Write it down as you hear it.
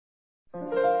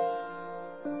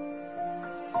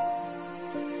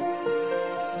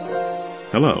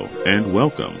Hello, and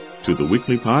welcome to the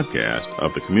weekly podcast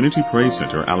of the Community Praise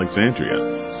Center,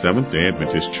 Alexandria, Seventh-day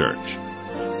Adventist Church.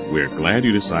 We're glad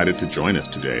you decided to join us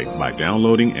today by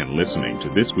downloading and listening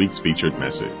to this week's featured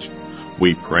message.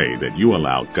 We pray that you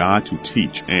allow God to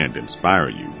teach and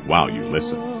inspire you while you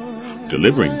listen.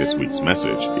 Delivering this week's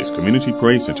message is Community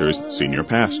Praise Center's Senior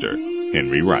Pastor,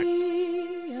 Henry Wright.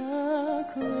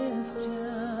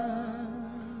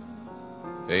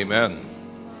 Amen.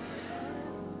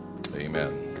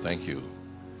 Amen. Thank you,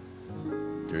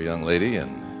 dear young lady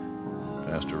and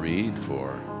Pastor Reed,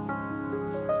 for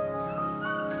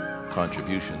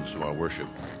contributions to our worship.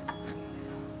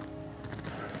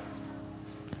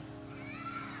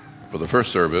 For the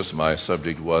first service, my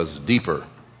subject was deeper.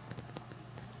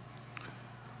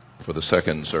 For the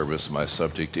second service, my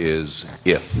subject is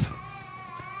if.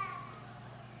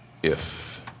 If.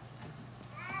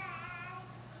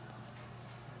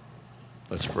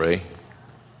 Let's pray.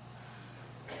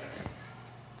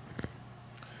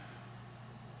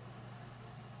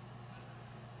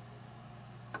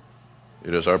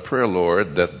 It is our prayer,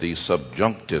 Lord, that the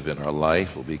subjunctive in our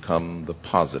life will become the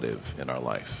positive in our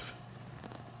life,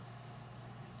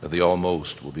 that the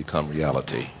almost will become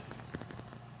reality,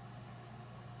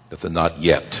 that the not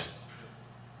yet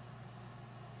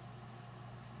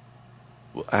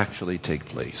will actually take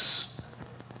place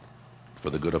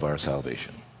for the good of our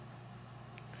salvation.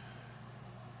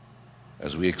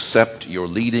 As we accept your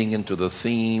leading into the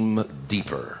theme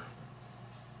deeper,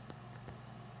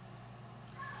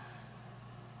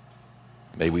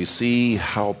 may we see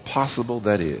how possible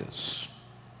that is,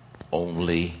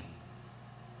 only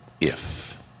if.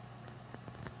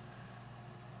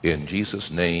 In Jesus'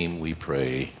 name we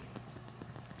pray.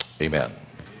 Amen.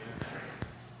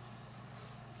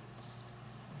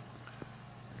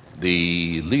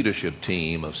 The leadership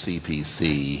team of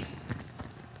CPC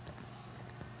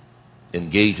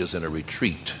engages in a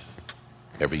retreat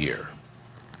every year.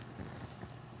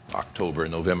 October,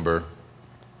 November,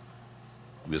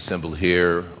 we assemble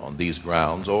here on these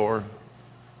grounds, or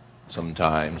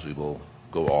sometimes we will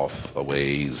go off a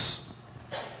ways,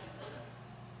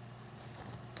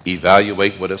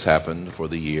 evaluate what has happened for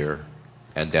the year,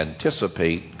 and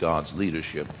anticipate God's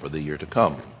leadership for the year to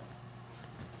come.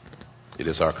 It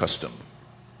is our custom.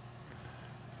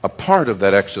 A part of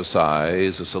that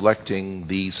exercise is selecting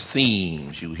these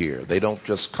themes you hear. They don't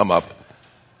just come up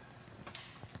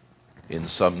in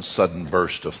some sudden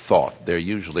burst of thought. They're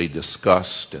usually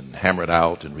discussed and hammered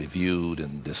out and reviewed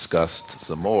and discussed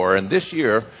some more. And this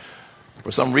year,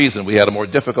 for some reason, we had a more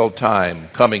difficult time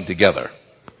coming together,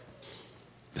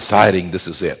 deciding this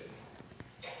is it.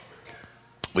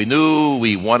 We knew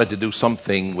we wanted to do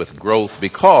something with growth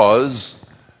because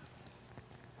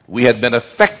we had been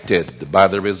affected by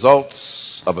the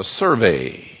results of a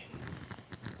survey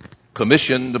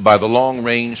commissioned by the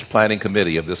long-range planning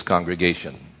committee of this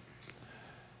congregation.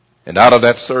 And out of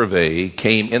that survey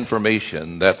came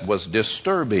information that was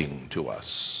disturbing to us.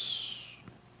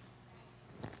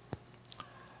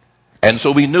 And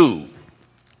so we knew,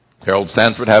 Harold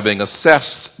Sanford having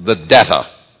assessed the data,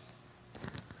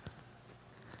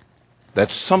 that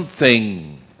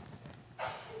something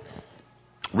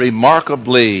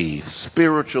remarkably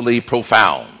spiritually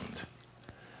profound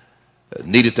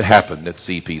needed to happen at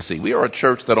CPC. We are a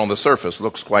church that on the surface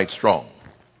looks quite strong.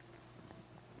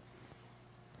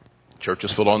 Church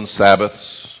is full on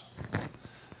Sabbaths.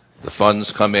 The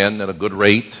funds come in at a good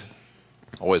rate.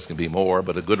 Always can be more,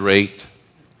 but a good rate.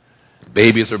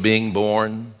 Babies are being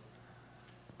born.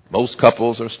 Most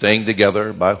couples are staying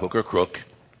together by hook or crook.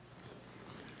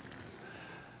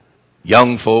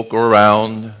 Young folk are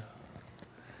around.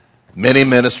 Many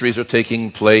ministries are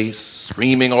taking place,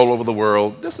 streaming all over the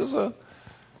world. This is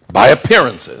by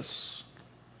appearances,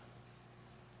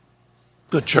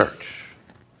 good church.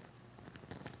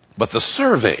 But the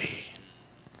survey,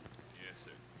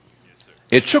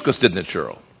 it shook us, didn't it,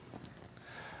 Cheryl?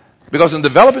 Because in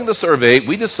developing the survey,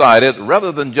 we decided,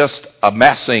 rather than just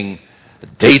amassing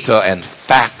data and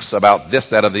facts about this,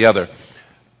 that, or the other,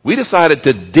 we decided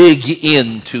to dig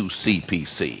into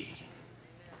CPC.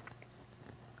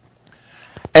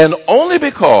 And only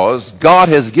because God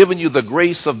has given you the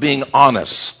grace of being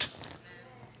honest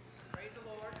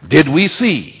did we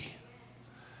see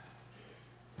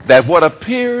that what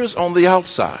appears on the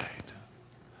outside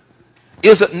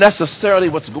isn't necessarily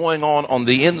what's going on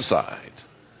the inside.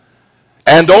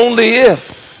 And only if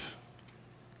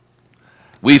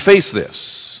we face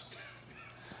this,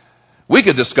 we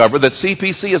could discover that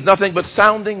CPC is nothing but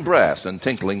sounding brass and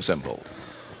tinkling cymbal.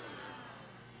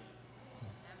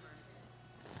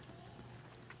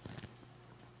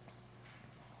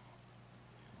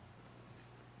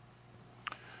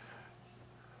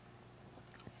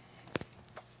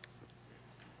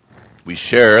 We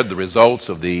shared the results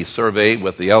of the survey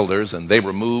with the elders, and they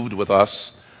were moved with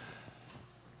us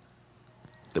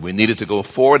that we needed to go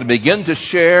forward and begin to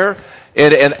share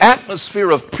in an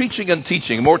atmosphere of preaching and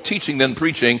teaching, more teaching than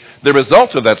preaching, the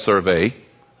results of that survey,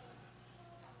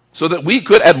 so that we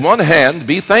could, at one hand,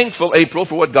 be thankful, April,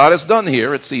 for what God has done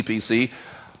here at CPC,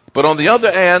 but on the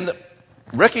other hand,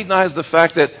 recognize the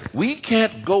fact that we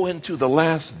can't go into the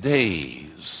last days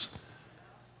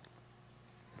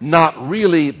not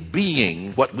really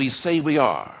being what we say we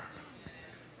are.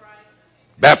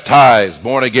 Baptized,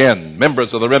 born again,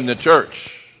 members of the remnant church.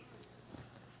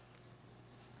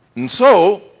 And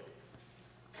so,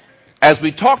 as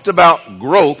we talked about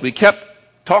growth, we kept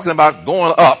talking about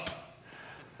going up.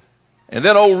 And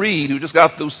then old Reed, who just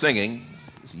got through singing,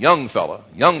 this young fellow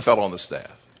on the staff,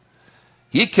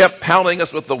 he kept pounding us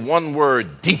with the one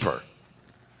word, deeper.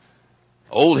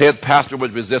 Old head pastor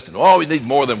was resistant. Oh, we need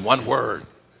more than one word.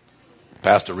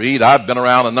 Pastor Reed, I've been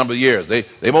around a number of years.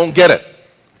 They won't get it.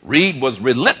 Reed was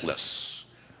relentless.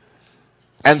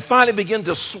 And finally began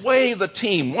to sway the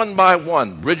team one by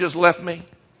one. Bridges left me.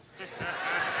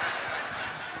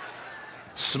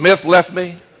 Smith left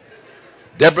me.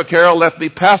 Deborah Carroll left me.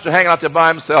 Pastor hanging out there by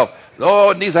himself. Oh,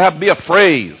 it needs to have to be a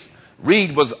phrase.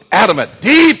 Reed was adamant.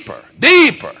 Deeper,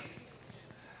 deeper.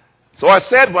 So I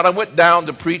said when I went down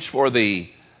to preach for the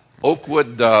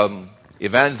Oakwood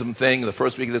evangelism thing the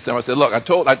first week of December, I said, look, I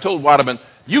told Waterman,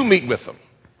 you meet with them.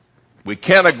 We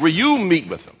can't agree. You meet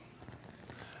with them.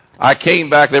 I came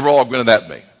back. They were all grinning at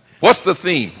me. What's the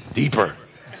theme? Deeper.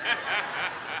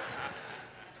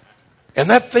 And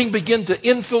that thing began to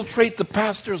infiltrate the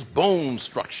pastor's bone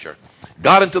structure.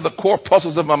 Got into the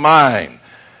corpuscles of my mind.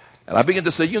 And I began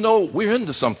to say, we're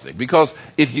into something. Because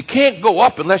if you can't go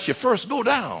up unless you first go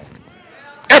down.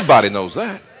 Everybody knows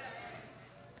that.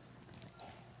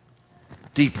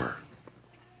 Deeper.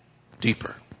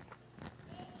 Deeper.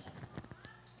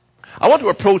 I want to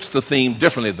approach the theme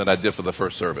differently than I did for the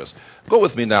first service. Go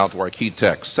with me now to our key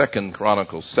text, 2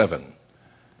 Chronicles 7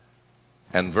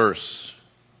 and verse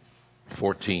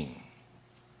 14.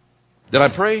 Did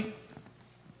I pray?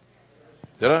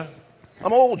 Did I?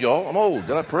 I'm old, y'all. I'm old.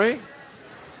 Did I pray?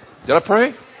 Did I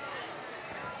pray?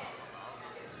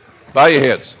 Bow your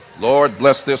heads. Lord,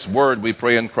 bless this word, we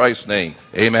pray in Christ's name.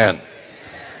 Amen.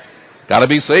 Got to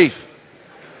be safe.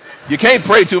 You can't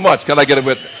pray too much. Can I get a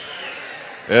witness?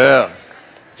 Yeah.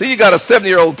 See, you got a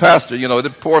 70-year-old pastor, the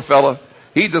poor fella.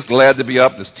 He's just glad to be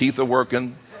up. His teeth are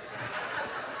working.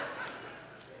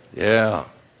 Yeah.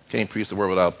 Can't preach the word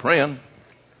without praying.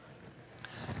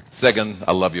 Second,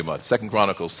 I love you much. 2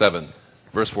 Chronicles 7,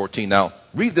 verse 14. Now,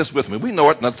 read this with me. We know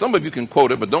it. Now, some of you can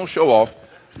quote it, but don't show off.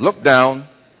 Look down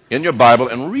in your Bible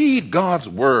and read God's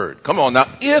word. Come on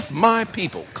now. If my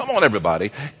people. Come on,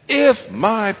 everybody. If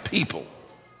my people.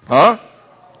 Huh?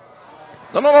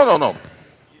 No.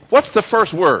 What's the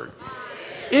first word?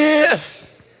 If.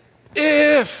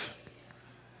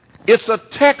 It's a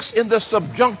text in the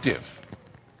subjunctive.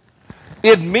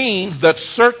 It means that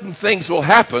certain things will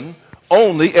happen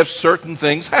only if certain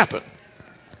things happen.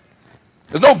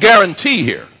 There's no guarantee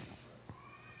here.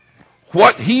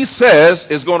 What he says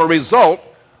is going to result,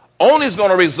 only is going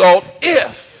to result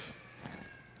if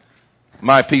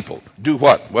my people do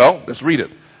what? Well, let's read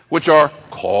it. Which are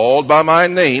called by my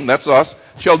name, that's us,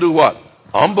 shall do what?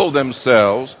 Humble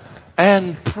themselves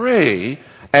and pray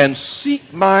and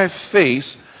seek my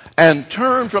face and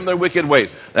turn from their wicked ways.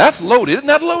 That's loaded. Isn't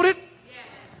that loaded?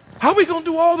 How are we going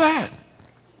to do all that?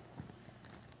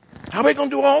 How are we going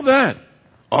to do all that?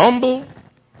 Humble,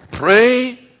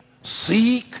 pray,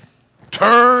 seek,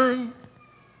 turn.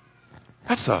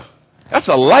 That's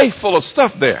a life full of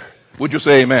stuff there. Would you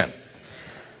say amen?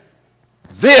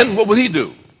 Then what will he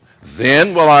do?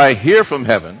 Then will I hear from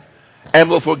heaven and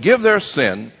will forgive their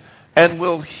sin and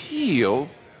will heal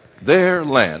their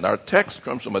land. Our text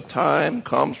comes from a time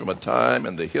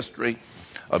in the history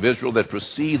of Israel that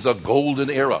precedes a golden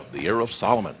era, the era of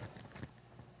Solomon.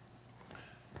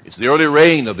 It's the early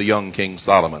reign of the young King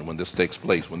Solomon when this takes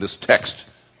place, when this text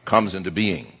comes into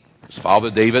being. His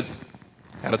father David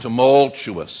had a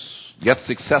tumultuous yet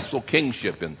successful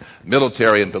kingship in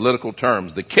military and political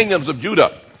terms. The kingdoms of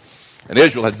Judah and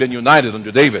Israel had been united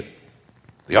under David.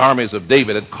 The armies of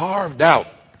David had carved out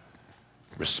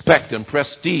respect and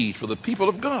prestige for the people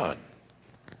of God.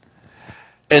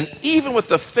 And even with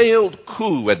the failed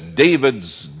coup at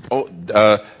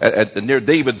near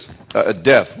David's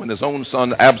death, when his own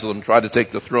son Absalom tried to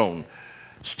take the throne,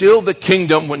 still the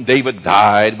kingdom when David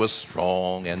died was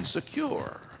strong and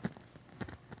secure.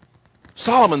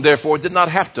 Solomon, therefore, did not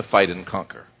have to fight and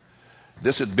conquer.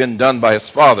 This had been done by his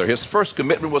father. His first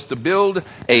commitment was to build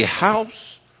a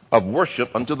house of worship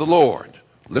unto the Lord.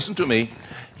 Listen to me.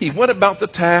 He went about the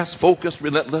task, focused,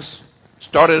 relentless,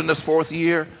 started in his 4th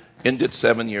year, ended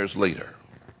 7 years later.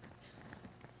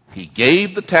 He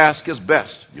gave the task his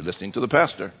best. You're listening to the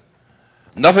pastor.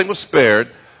 Nothing was spared,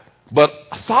 but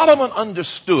Solomon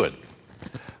understood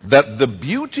that the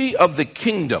beauty of the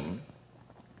kingdom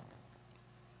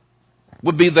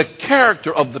would be the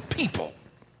character of the people.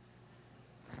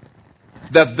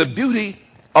 That the beauty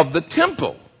of the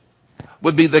temple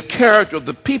would be the character of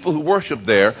the people who worship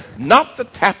there, not the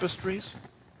tapestries,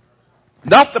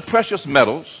 not the precious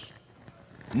metals,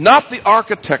 not the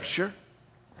architecture,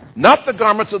 not the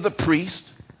garments of the priest,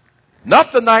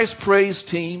 not the nice praise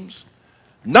teams,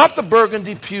 not the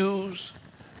burgundy pews,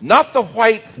 not the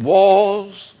white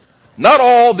walls, not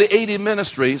all the 80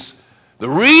 ministries. The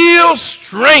real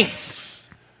strength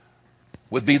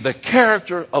would be the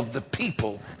character of the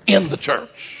people in the church.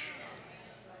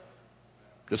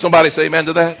 Did somebody say amen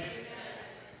to that?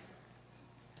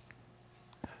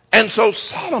 And so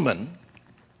Solomon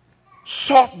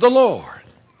sought the Lord.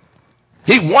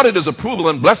 He wanted his approval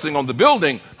and blessing on the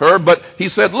building, but he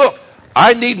said, look,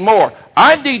 I need more.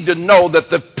 I need to know that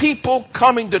the people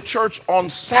coming to church on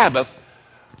Sabbath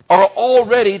are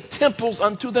already temples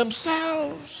unto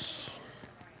themselves.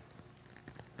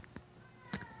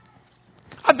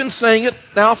 I've been saying it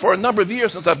now for a number of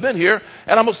years since I've been here,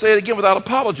 and I'm going to say it again without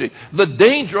apology. The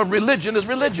danger of religion is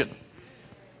religion.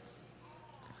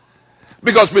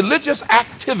 Because religious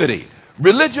activity,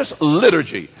 religious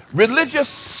liturgy, religious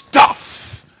stuff,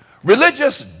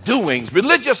 religious doings,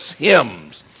 religious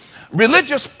hymns,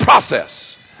 religious process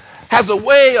has a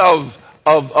way of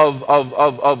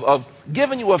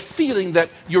giving you a feeling that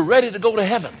you're ready to go to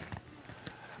heaven.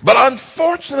 But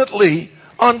unfortunately,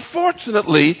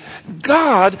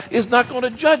 God is not going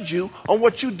to judge you on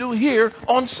what you do here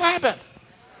on Sabbath.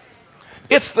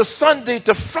 It's the Sunday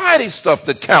to Friday stuff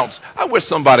that counts. I wish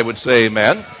somebody would say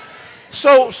amen.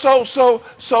 So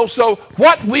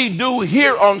what we do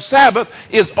here on Sabbath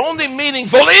is only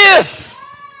meaningful if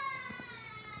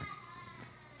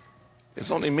it's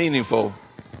only meaningful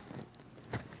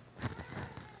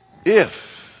if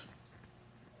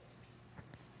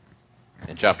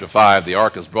in chapter 5 the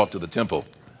ark is brought to the temple.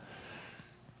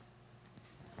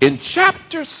 In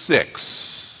chapter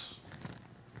 6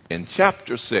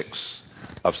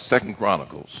 of 2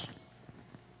 Chronicles,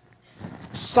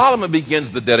 Solomon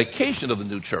begins the dedication of the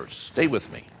new church. Stay with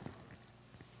me.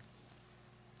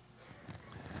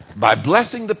 By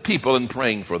blessing the people and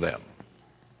praying for them.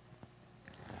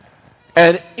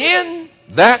 And in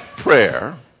that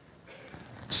prayer,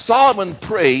 Solomon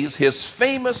prays his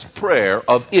famous prayer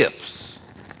of ifs.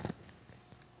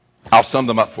 I'll sum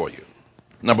them up for you.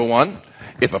 Number 1,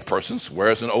 if a person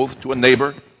swears an oath to a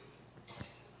neighbor,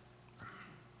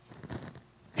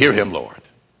 hear him, Lord.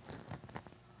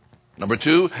 Number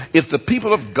 2, if the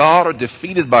people of God are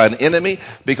defeated by an enemy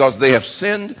because they have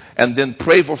sinned and then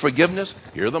pray for forgiveness,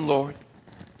 hear them, Lord.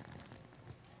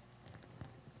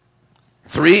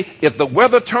 3, if the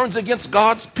weather turns against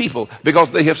God's people because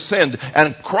they have sinned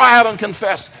and cry out and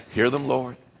confess, hear them,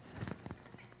 Lord.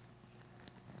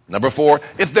 Number 4,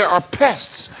 if there are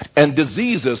pests and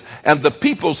diseases and the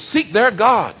people seek their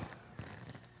God,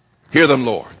 hear them,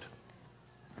 Lord.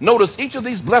 Notice each of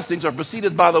these blessings are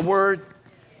preceded by the word.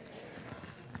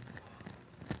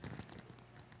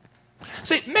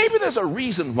 See, maybe there's a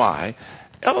reason why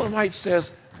Ellen White says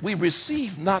we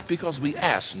receive not because we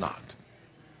ask not.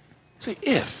 See,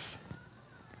 if.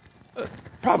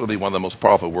 Probably one of the most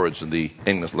powerful words in the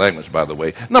English language, by the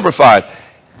way. Number 5,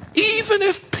 even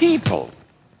if people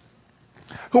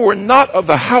who are not of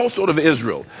the household of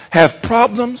Israel have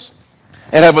problems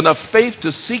and have enough faith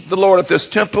to seek the Lord at this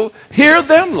temple, hear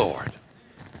them, Lord.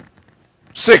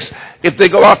 6, if they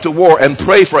go out to war and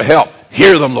pray for help,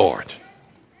 hear them, Lord.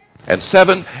 And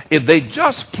 7, if they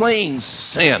just plain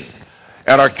sin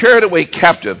and are carried away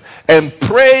captive and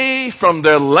pray from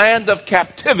their land of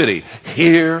captivity,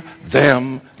 hear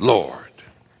them, Lord.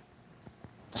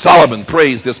 Solomon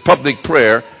prays this public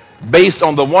prayer based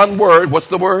on the one word. What's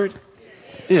the word?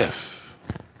 If.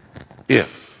 If.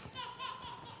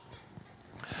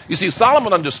 You see,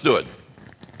 Solomon understood.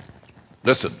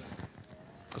 Listen,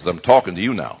 because I'm talking to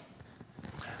you now.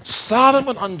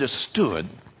 Solomon understood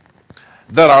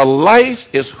that our life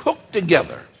is hooked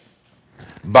together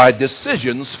by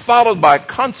decisions followed by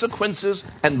consequences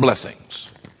and blessings.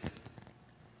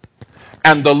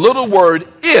 And the little word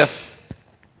if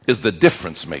is the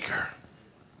difference maker.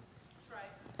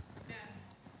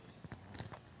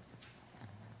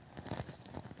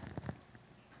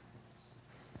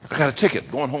 I got a ticket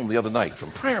going home the other night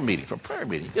from prayer meeting.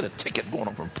 You get a ticket going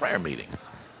home from prayer meeting.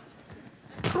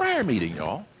 prayer meeting,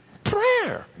 y'all.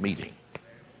 Prayer meeting.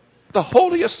 The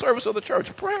holiest service of the church,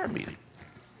 prayer meeting.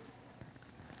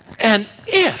 And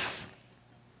if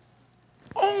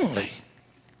only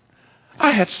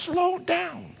I had slowed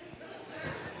down.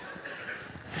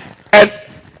 And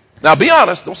now be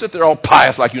honest, don't sit there all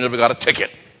pious like you never got a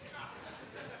ticket.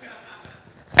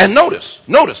 And notice.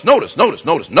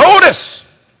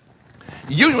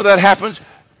 Usually when that happens,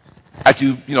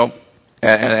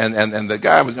 and the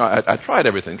guy was, I tried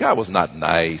everything. The guy was not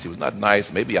nice. He was not nice.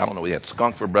 Maybe, I don't know, he had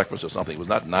skunk for breakfast or something. He was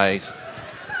not nice.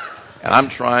 And I'm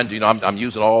trying to, I'm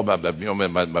using all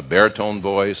my baritone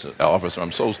voice. Officer,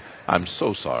 I'm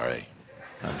so sorry.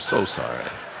 I'm so sorry.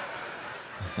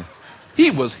 He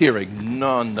was hearing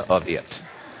none of it.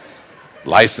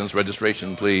 License,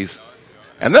 registration, please.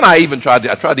 And then I tried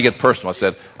to get personal. I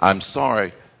said, I'm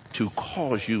sorry to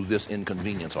cause you this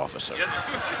inconvenience, officer.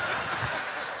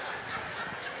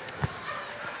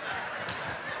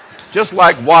 Just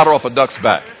like water off a duck's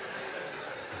back.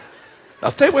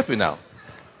 Now stay with me now.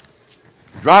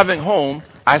 Driving home,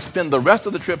 I spend the rest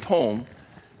of the trip home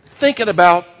thinking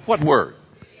about what word?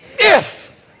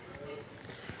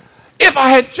 If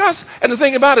I had just, and the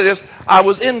thing about it is, I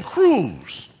was in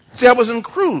cruise. See, I was in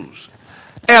cruise.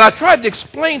 And I tried to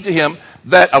explain to him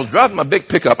that I was driving my big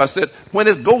pickup. I said, when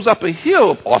it goes up a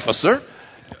hill, officer,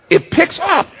 it picks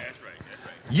up.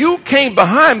 You came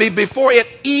behind me before it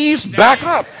eased back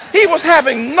up. He was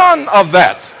having none of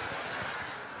that.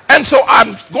 And so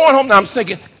I'm going home now, I'm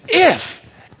thinking, if.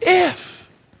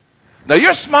 Now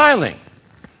you're smiling.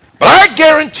 But I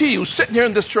guarantee you, sitting here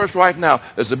in this church right now,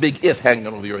 there's a big if hanging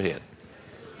over your head.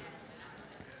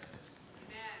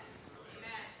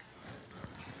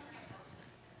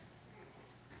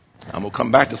 I'm going to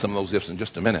come back to some of those ifs in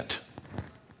just a minute.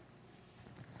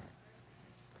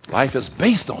 Life is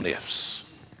based on ifs.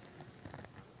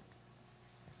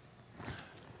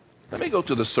 Let me go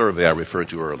to the survey I referred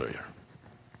to earlier.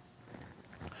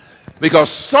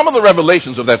 Because some of the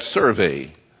revelations of that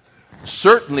survey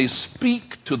certainly speak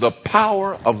to the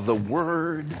power of the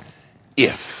word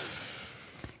if.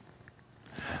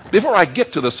 Before I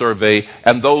get to the survey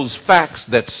and those facts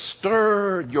that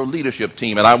stirred your leadership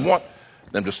team, and I want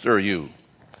them to stir you,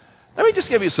 let me just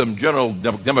give you some general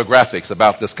demographics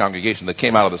about this congregation that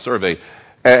came out of the survey.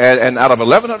 And out of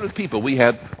 1,100 people, we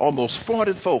had almost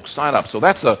 400 folks sign up. So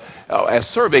that's as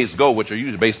surveys go, which are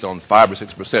usually based on 5 or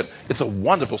 6%, it's a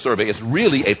wonderful survey. It's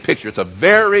really a picture. It's a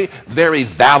very,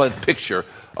 very valid picture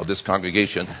of this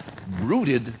congregation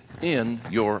rooted in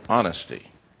your honesty.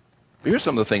 But here's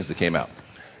some of the things that came out.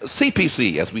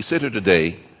 CPC, as we sit here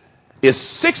today, is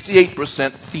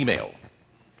 68% female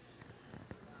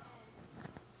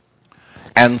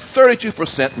and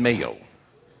 32% male.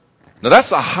 Now,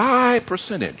 that's a high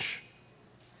percentage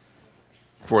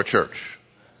for a church.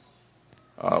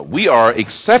 We are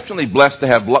exceptionally blessed to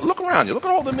have, look around you, look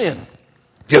at all the men.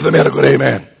 Give the men a good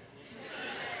amen.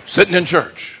 Sitting in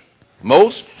church.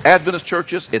 Most Adventist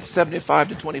churches, it's 75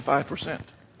 to 25%.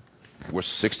 We're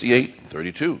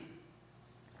 68-32.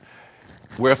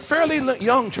 We're a fairly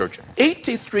young church.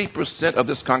 83% of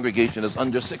this congregation is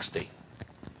under 60.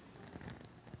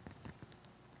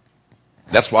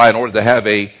 That's why in order to have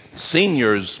a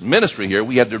seniors ministry here,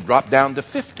 we had to drop down to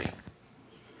 50.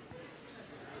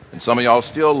 And some of y'all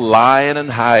still lying and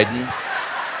hiding.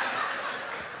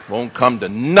 Won't come to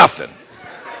nothing.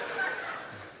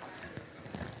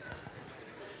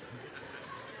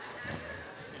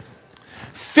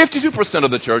 .52%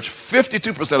 of the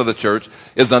church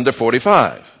is under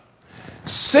 45.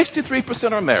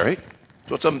 63% are married.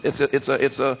 So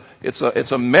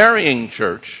it's a marrying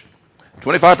church.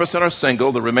 25% are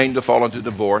single. The remainder fall into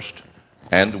divorced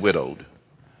and widowed.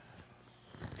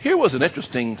 Here was an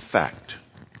interesting fact.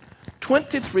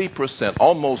 23%,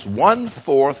 almost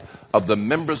 1/4 of the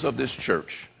members of this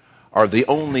church are the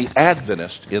only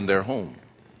Adventist in their home.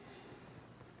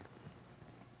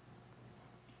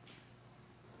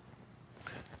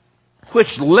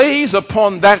 Which lays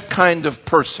upon that kind of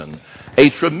person a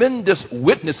tremendous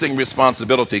witnessing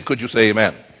responsibility. Could you say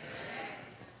amen?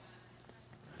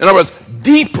 In other words,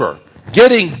 deeper,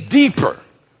 getting deeper,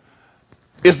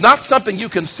 is not something you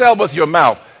can sell with your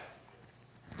mouth.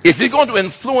 If you're going to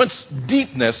influence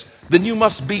deepness, then you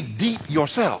must be deep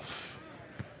yourself.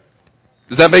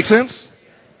 Does that make sense?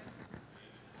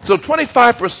 So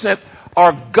 25%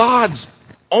 are God's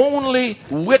only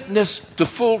witness to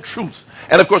full truth.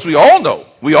 And of course, we all know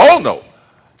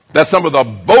that some of the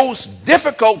most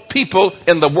difficult people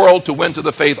in the world to win to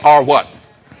the faith are what?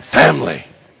 Family.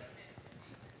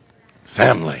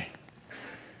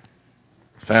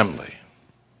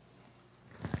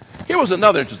 Here was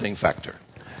another interesting factor.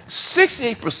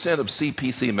 68% of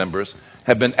CPC members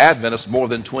have been Adventists more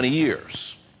than 20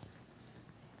 years.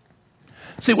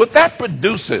 See, what that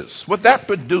produces,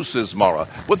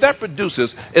 Mara, what that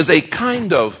produces is a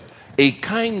kind of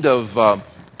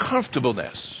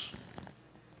comfortableness.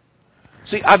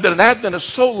 See, I've been an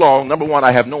Adventist so long, number one,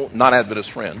 I have no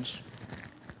non-Adventist friends.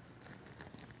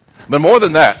 But more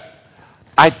than that,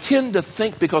 I tend to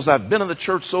think because I've been in the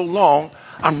church so long,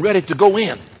 I'm ready to go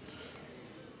in.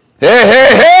 Hey,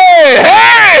 hey, hey,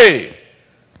 hey!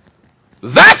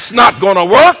 That's not going to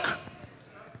work.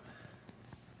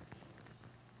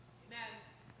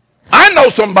 I know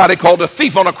somebody called a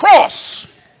thief on a cross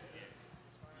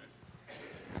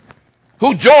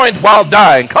who joined while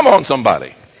dying. Come on,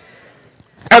 somebody.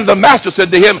 And the master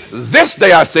said to him, this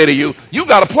day I say to you, you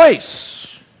got a place.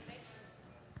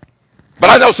 But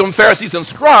I know some Pharisees and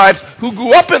scribes who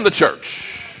grew up in the church.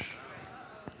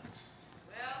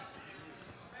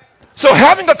 So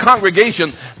having a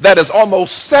congregation that is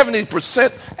almost 70%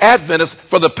 Adventist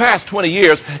for the past 20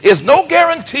 years is no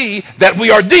guarantee that we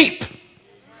are deep.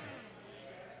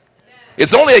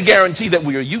 It's only a guarantee that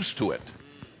we are used to it.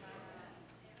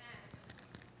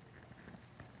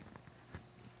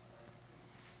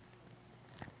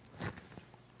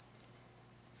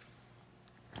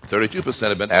 "32%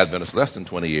 have been Adventists less than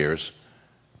 20 years,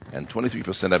 and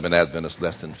 23% have been Adventists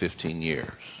less than 15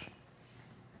 years.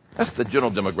 That's the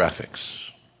general demographics.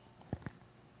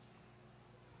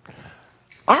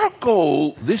 Our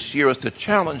goal this year is to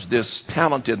challenge this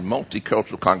talented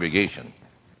multicultural congregation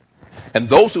and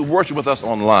those who worship with us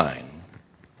online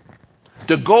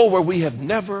to go where we have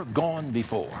never gone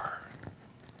before.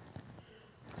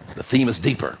 The theme is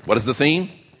deeper. What is the theme?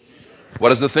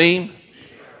 What is the theme?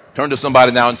 Turn to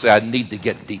somebody now and say, I need to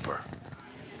get deeper.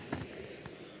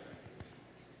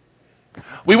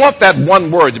 We want that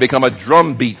one word to become a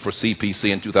drumbeat for CPC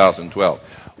in 2012.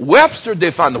 Webster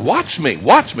defines, watch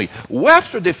me.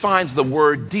 Webster defines the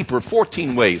word deeper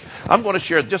 14 ways. I'm going to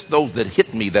share just those that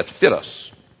hit me, that fit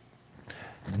us.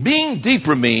 Being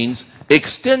deeper means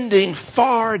extending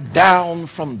far down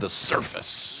from the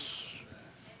surface.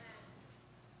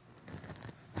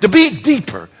 To be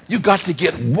deeper, you've got to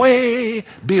get way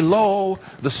below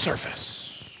the surface.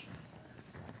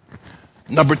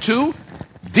 Number two,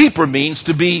 deeper means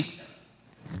to be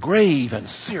grave and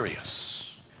serious.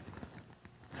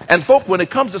 And folk, when it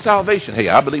comes to salvation, hey,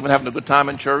 I believe in having a good time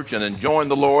in church and enjoying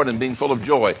the Lord and being full of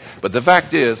joy. But the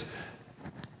fact is,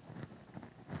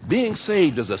 being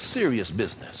saved is a serious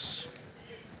business.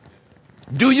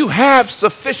 Do you have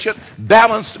sufficient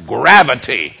balanced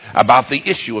gravity about the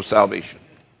issue of salvation?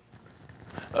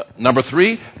 Number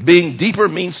three, being deeper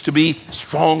means to be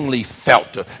strongly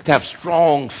felt, to have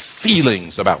strong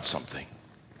feelings about something.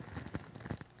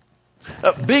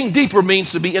 Being deeper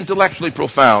means to be intellectually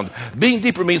profound. Being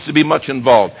deeper means to be much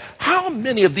involved. How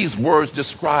many of these words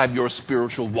describe your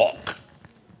spiritual walk?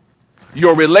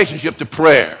 Your relationship to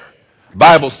prayer,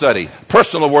 Bible study,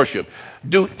 personal worship.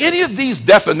 Do any of these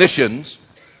definitions,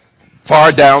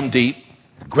 far down deep,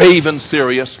 grave and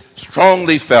serious,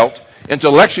 strongly felt,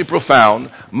 intellectually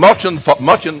profound, much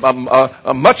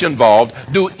involved,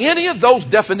 do any of those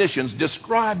definitions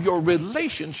describe your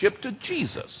relationship to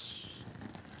Jesus?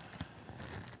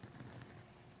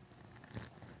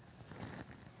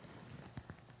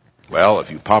 Well, if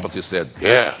you pompously said,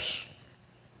 yes,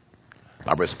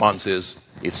 my response is,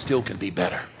 it still can be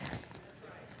better.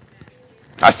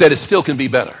 I said it still can be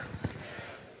better.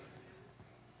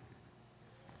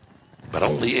 But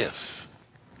only if.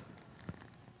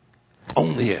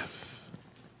 Only if.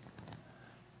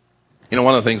 You know,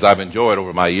 one of the things I've enjoyed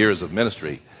over my years of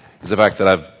ministry is the fact that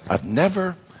I've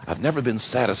never been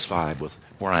satisfied with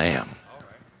where I am.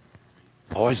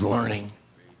 Always learning.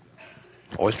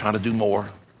 Always trying to do more.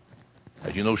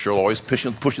 As you know, Cheryl, always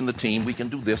pushing the team. We can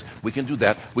do this. We can do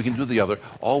that. We can do the other.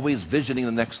 Always visioning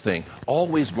the next thing.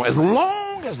 Always growing. As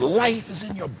long as life is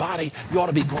in your body, you ought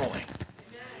to be growing.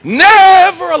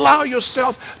 Never allow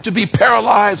yourself to be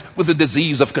paralyzed with the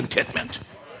disease of contentment.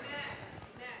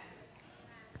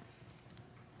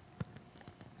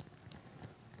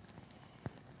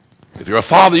 If you're a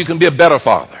father, you can be a better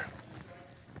father.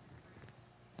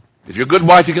 If you're a good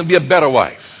wife, you can be a better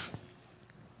wife.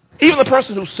 Even the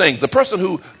person who sings, the person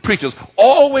who preaches,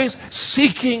 always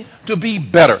seeking to be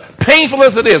better. Painful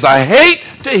as it is, I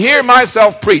hate to hear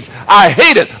myself preach. I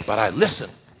hate it, but I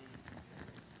listen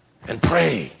and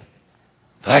pray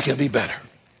that I can be better.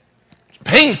 It's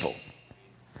painful.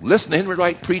 Listen to Henry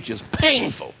Wright preach is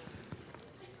painful.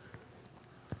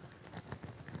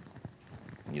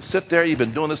 You sit there, you've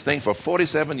been doing this thing for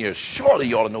 47 years. Surely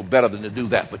you ought to know better than to do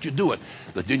that, but you do it.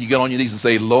 But then you get on your knees and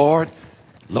say, Lord,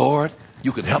 Lord,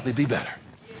 you can help me be better.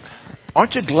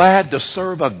 Aren't you glad to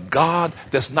serve a God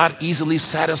that's not easily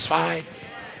satisfied?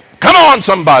 Come on,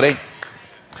 somebody.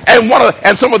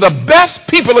 And some of the best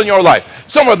people in your life,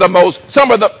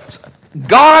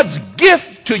 God's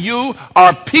gift to you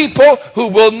are people who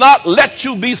will not let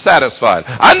you be satisfied.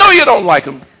 I know you don't like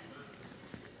them.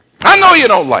 I know you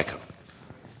don't like them.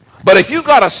 But if you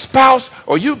got a spouse,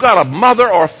 or you got a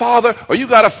mother or a father, or you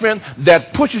got a friend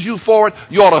that pushes you forward,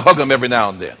 you ought to hug them every now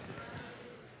and then.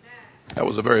 That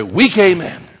was a very weak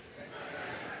amen.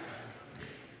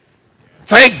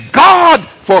 Thank God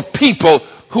for people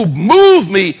who move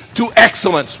me to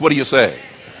excellence. What do you say?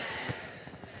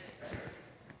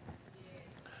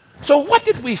 So what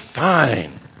did we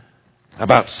find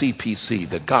about CPC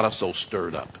that got us so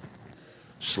stirred up?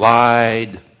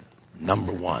 Slide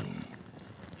number 1.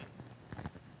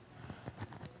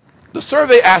 The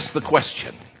survey asked the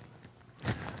question,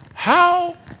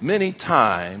 how many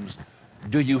times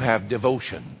do you have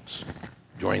devotions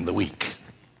during the week?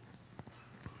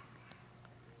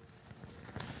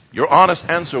 Your honest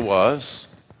answer was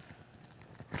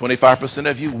 25%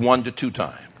 of you, 1 to 2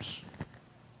 times.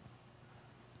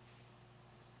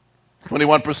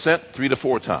 21%, 3 to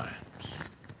 4 times.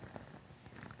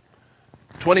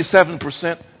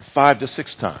 27%, 5 to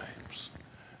 6 times.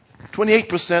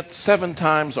 28%, 7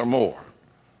 times or more.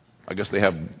 I guess they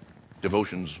have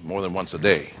devotions more than once a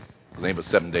day. They have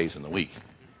 7 days in the week.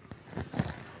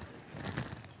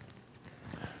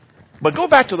 But go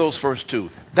back to those first 2.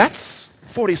 That's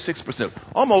 46%.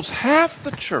 Almost half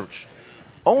the church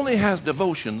only has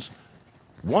devotions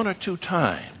 1 or 2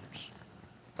 times,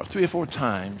 or 3 or 4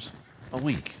 times a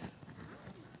week.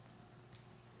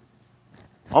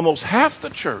 Almost half the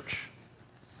church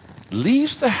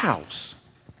leaves the house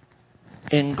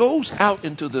and goes out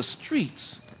into the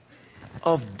streets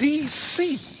of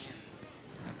D.C.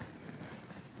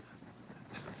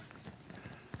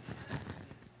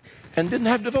 and didn't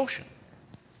have devotion.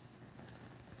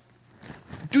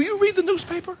 Do you read the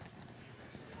newspaper?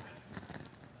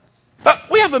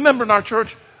 We have a member in our church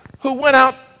who went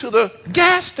out to the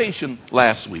gas station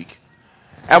last week.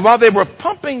 And while they were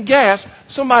pumping gas,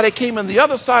 somebody came in the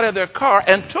other side of their car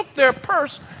and took their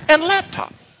purse and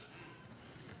laptop.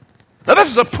 Now, this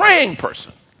is a praying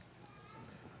person.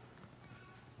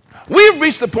 We've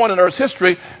reached the point in Earth's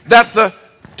history that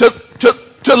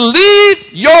to leave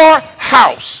your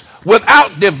house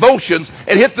without devotions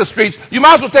and hit the streets, you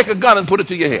might as well take a gun and put it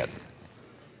to your head.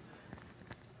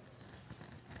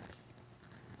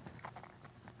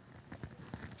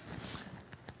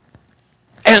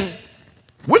 And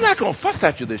we're not going to fuss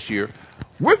at you this year.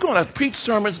 We're going to preach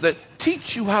sermons that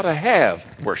teach you how to have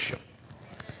worship.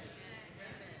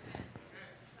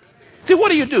 See, what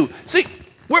do? See,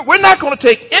 we're not going to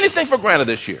take anything for granted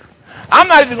this year. I'm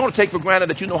not even going to take for granted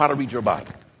that you know how to read your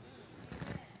Bible.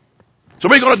 So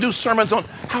we're going to do sermons on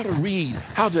how to read,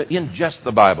 how to ingest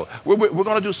the Bible. We're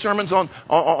going to do sermons on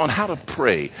how to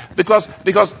pray. Because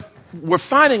we're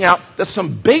finding out that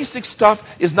some basic stuff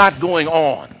is not going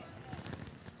on.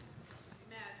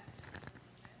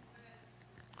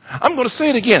 I'm going to say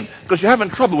it again because you're having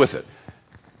trouble with it.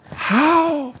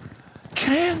 How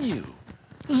can you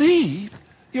leave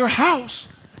your house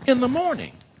in the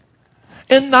morning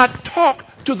and not talk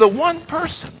to the one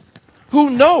person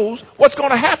who knows what's going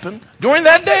to happen during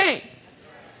that day?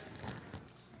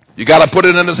 You got to put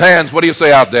it in his hands. What do you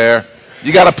say out there?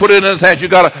 You got to put it in his hands. You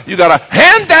got to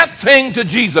hand that thing to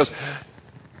Jesus.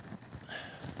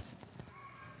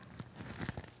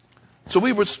 So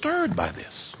we were stirred by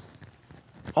this.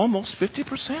 Almost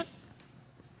 50%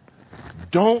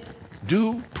 don't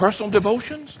do personal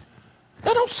devotions.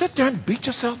 Now, don't sit there and beat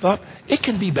yourself up. It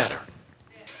can be better.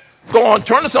 Go on,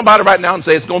 turn to somebody right now and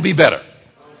say, it's going to be better.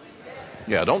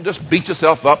 Yeah, don't just beat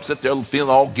yourself up, sit there feeling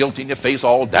all guilty and your face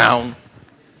all down.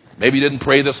 Maybe you didn't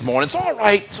pray this morning. It's all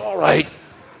right. It's all right.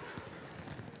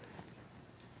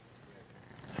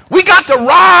 We got to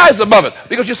rise above it.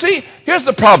 Because you see, here's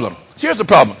the problem. Here's the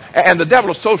problem. And the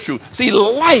devil is so shrewd. See,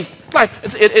 life,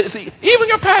 see, even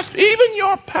your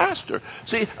pastor.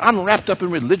 See, I'm wrapped up in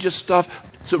religious stuff.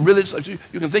 So religious,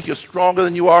 you can think you're stronger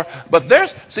than you are. But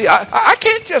I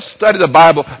can't just study the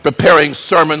Bible preparing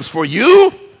sermons for you.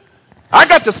 I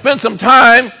got to spend some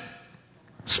time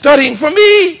studying for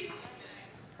me.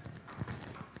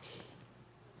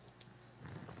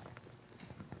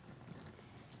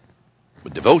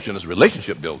 But devotion is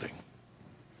relationship building.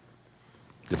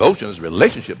 Devotion is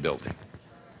relationship building.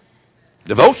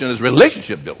 Devotion is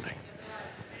relationship building.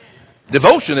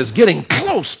 Devotion is getting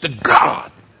close to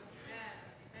God.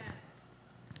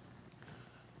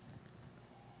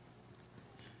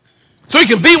 So he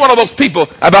can be one of those people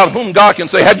about whom God can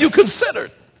say, have you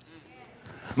considered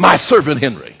my servant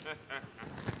Henry?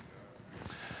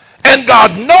 And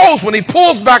God knows when he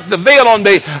pulls back the veil on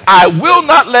me, I will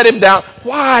not let him down.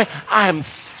 Why? I am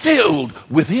filled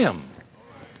with him.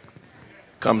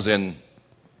 Comes in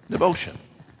devotion.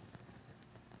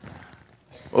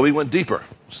 Well, we went deeper.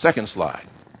 Second slide.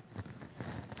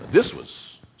 This was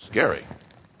scary.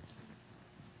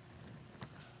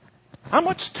 How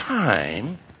much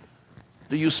time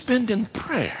do you spend in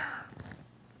prayer?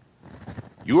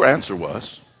 Your answer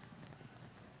was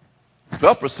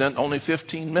 12%, only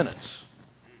 15 minutes.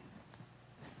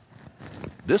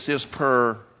 This is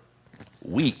per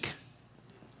week.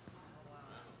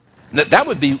 Now, that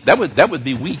would be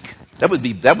weak. That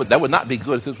would not be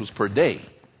good if this was per day.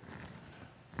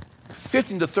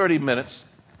 15 to 30 minutes,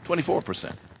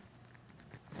 24%.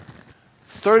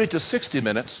 30 to 60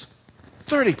 minutes,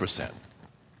 30%.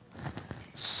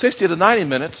 60 to 90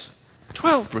 minutes,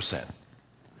 12%.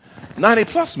 90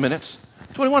 plus minutes,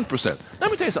 21%.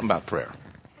 Let me tell you something about prayer.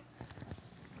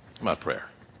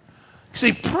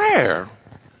 See, prayer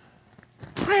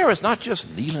is not just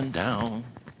kneeling down,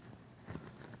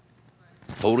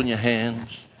 folding your hands.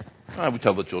 We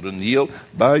tell the children, kneel,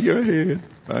 bow your head,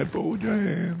 fold your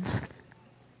hands.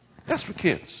 That's for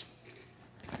kids.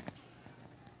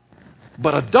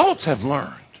 But adults have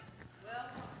learned.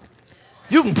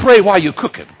 You can pray while you're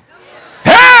cooking.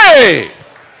 Hey!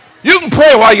 You can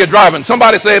pray while you're driving.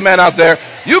 Somebody say amen out there.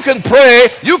 You can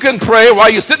pray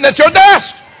while you're sitting at your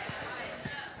desk.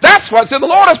 That's what, see, the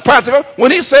Lord is practical.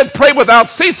 When he said pray without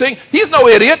ceasing, he's no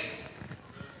idiot.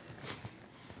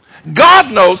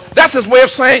 God knows that's his way of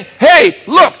saying, hey,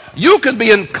 look, you can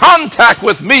be in contact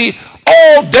with me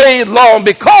all day long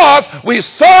because we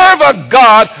serve a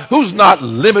God who's not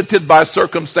limited by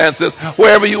circumstances.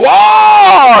 Wherever you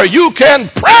are, you can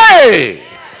pray.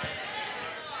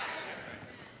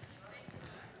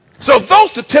 So those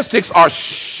statistics are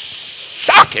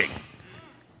shocking.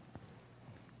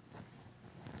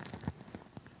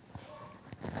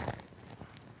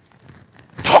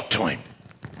 Talk to him.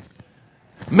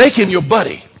 Make him your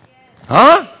buddy.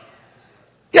 Huh?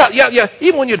 Yeah.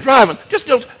 Even when you're driving, just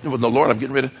no, Lord, I'm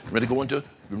getting ready to go into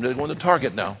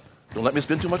Target now. Don't let me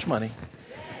spend too much money.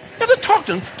 You have to talk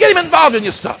to him. Get him involved in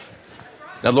your stuff.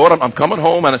 Now, Lord, I'm coming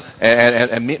home, and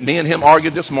me and him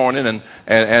argued this morning, and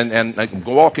I can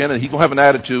go walk in, and he's going to have an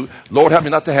attitude. Lord, help me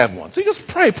not to have one. So you just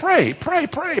pray.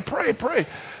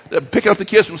 Picking up the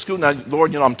kids from school. Now,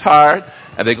 Lord, I'm tired,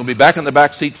 and they're going to be back in the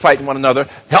back seat fighting one another.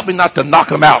 Help me not to knock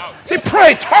them out. See,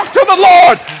 pray. Talk to the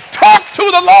Lord. Talk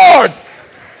to the Lord.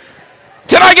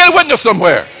 Can I get a witness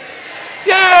somewhere?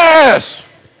 Yes.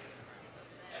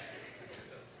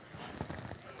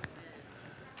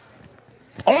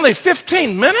 Only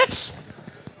 15 minutes?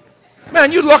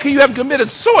 Man, you're lucky you haven't committed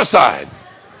suicide.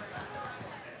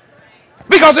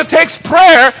 Because it takes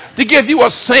prayer to give you a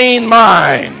sane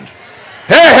mind.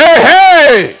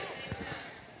 Hey!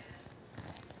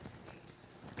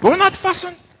 We're not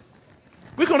fussing.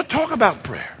 We're going to talk about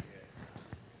prayer.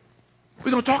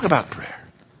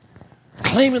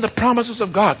 Claiming the promises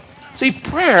of God. See,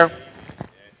 prayer,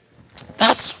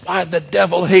 that's why the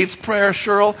devil hates prayer,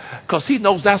 Cheryl, because he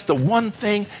knows that's the one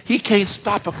thing he can't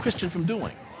stop a Christian from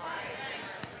doing.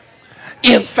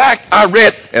 In fact, I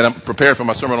read, and I'm prepared for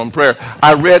my sermon on prayer,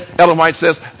 Ellen White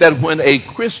says that when a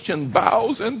Christian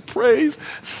bows and prays,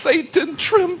 Satan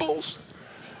trembles.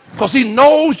 Because he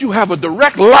knows you have a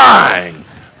direct line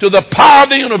to the power of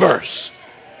the universe.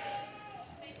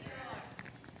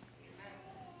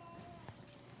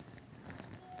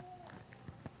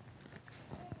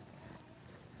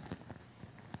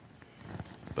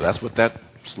 But that's what that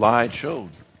slide showed.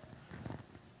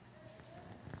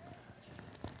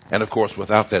 And of course,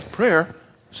 without that prayer,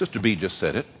 Sister B just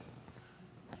said it,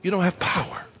 you don't have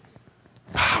power.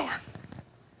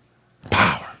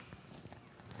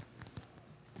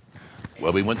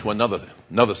 Well, we went to another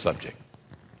subject.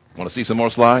 Want to see some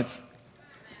more slides?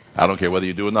 I don't care whether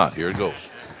you do or not. Here it goes.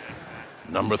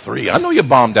 Number 3. I know you're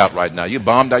bombed out right now. You're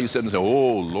bombed out. You're sitting and saying,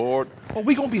 oh, Lord. Oh,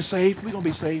 we're going to be saved.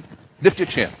 Lift your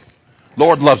chin.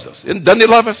 Lord loves us. Doesn't he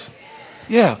love us?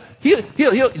 Yeah. He'll,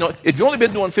 if you've only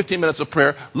been doing 15 minutes of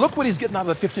prayer, look what he's getting out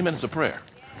of the 15 minutes of prayer.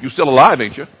 You're still alive,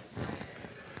 ain't you?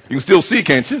 You can still see,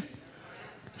 can't you?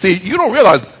 See, you don't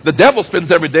realize the devil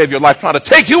spends every day of your life trying to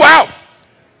take you out.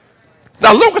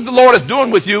 Now look what the Lord is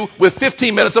doing with you with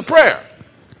 15 minutes of prayer.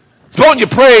 It's when you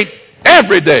prayed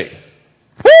every day.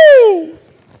 Woo!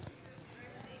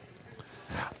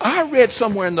 I read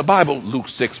somewhere in the Bible, Luke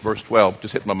 6, verse 12,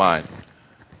 just hit my mind,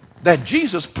 that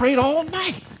Jesus prayed all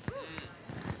night.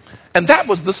 And that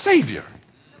was the Savior.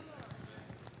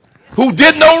 who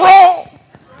did no wrong.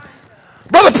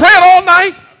 Brother, praying all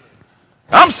night.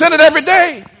 I'm sitting every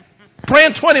day,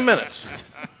 praying 20 minutes.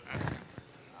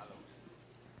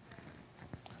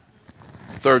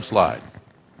 Third slide.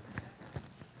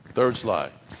 Third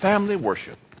slide. Family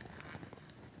worship.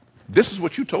 This is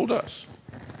what you told us.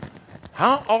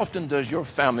 How often does your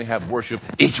family have worship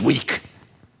each week?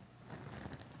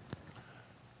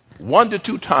 1 to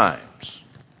 2 times.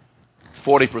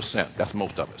 40%. That's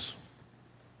most of us.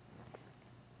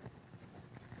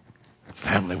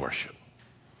 Family worship.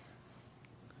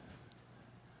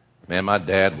 Man, my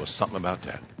dad was something about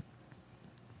that.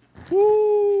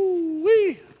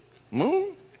 Woo-wee.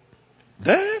 Moon?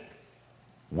 Dad?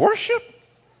 Worship?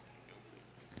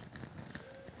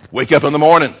 Wake up in the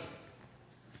morning.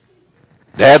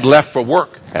 Dad left for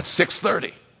work at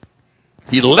 6:30.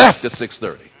 He left at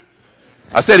 6:30.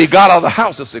 I said he got out of the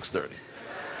house at 6:30.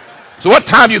 So what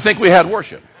time do you think we had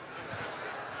worship?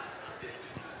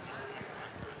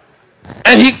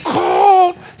 And he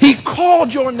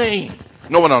called your name.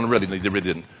 No one on the really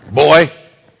didn't. Boy.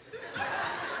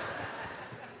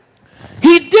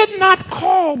 He did not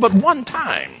call but one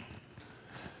time.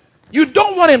 You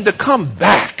don't want him to come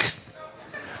back.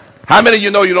 How many of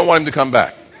you know you don't want him to come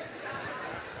back?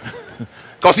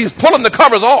 Because he's pulling the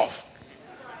covers off.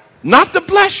 Not to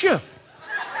bless you.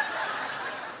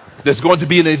 There's going to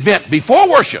be an event before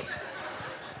worship.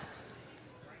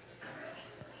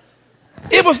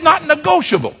 It was not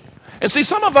negotiable. And see,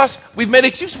 some of us, we've made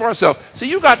excuses for ourselves. See,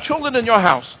 you got children in your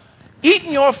house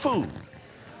eating your food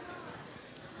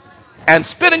and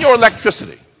spitting your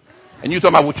electricity. And you're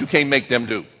talking about what you can't make them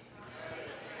do.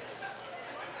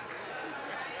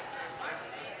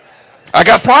 I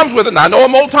got problems with it, and I know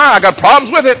them old time. I got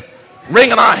problems with it.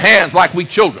 Wringing our hands like we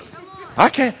children. I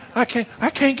can't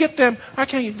get them.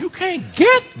 You can't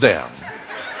get them.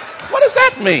 What does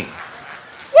that mean?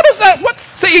 What is that? What?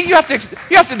 See, you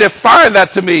have to define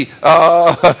that to me,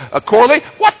 Corley.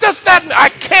 What does that mean? I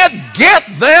can't get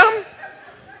them.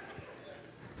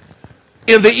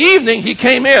 In the evening, he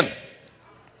came in.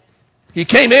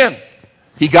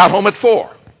 He got home at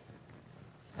 4.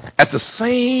 At the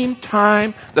same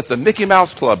time that the Mickey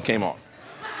Mouse Club came on.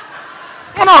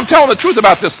 Oh, no, I'm telling the truth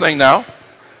about this thing now.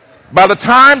 By the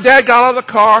time Dad got out of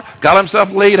the car, got himself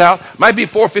laid out, might be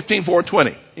 4:15,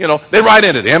 4:20. You know, they write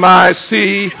in it,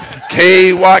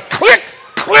 M-I-C-K-Y, click,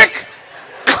 click,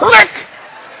 click.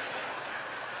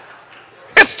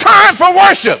 It's time for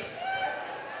worship.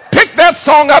 Pick that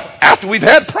song up after we've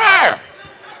had prayer.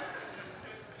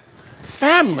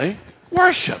 Family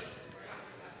worship.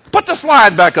 Put the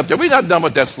slide back up there. We're not done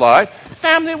with that slide.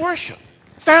 Family worship.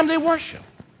 Family worship.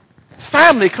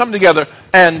 Family come together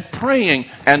and praying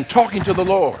and talking to the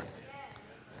Lord.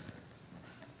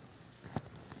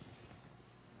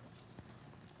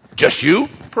 Just you,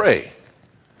 pray.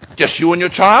 Just you and your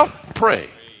child, pray.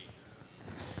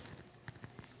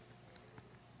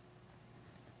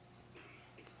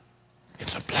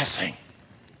 It's a blessing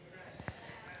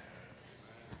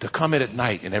to come in at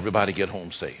night and everybody get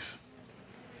home safe.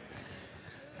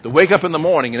 To wake up in the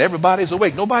morning and everybody's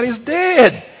awake. Nobody's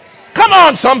dead. Come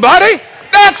on, somebody.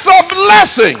 That's a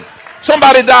blessing.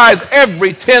 Somebody dies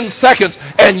every 10 seconds,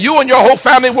 and you and your whole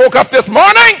family woke up this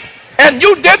morning, and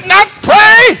you did not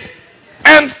pray,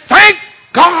 and thank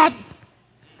God.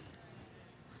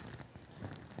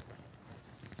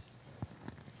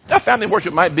 That family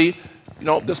worship might be,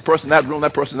 this person in that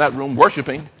room,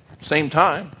 worshiping same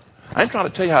time. I ain't trying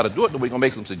to tell you how to do it, but we're going to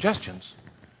make some suggestions.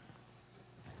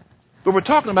 But we're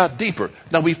talking about deeper.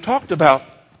 Now, we've talked about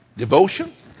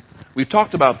devotion. We've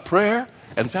talked about prayer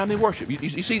and family worship.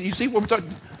 You see what we're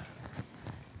talking?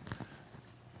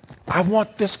 I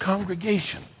want this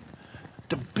congregation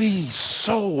to be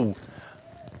so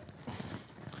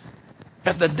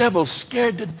that the devil's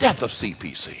scared to death of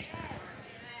CPC.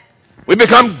 We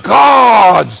become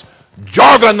God's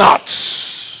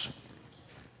juggernauts.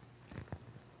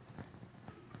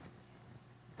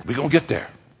 We're going to get there.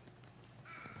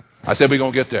 I said we're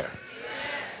going to get there.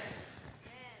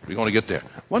 We're going to get there.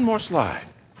 One more slide.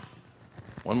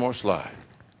 One more slide.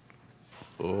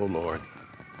 Oh, Lord.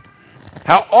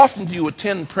 How often do you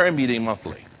attend prayer meeting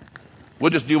monthly? We'll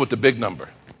just deal with the big number.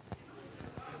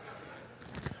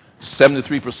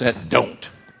 73% don't.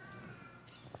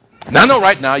 Now, I know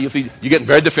right now you're getting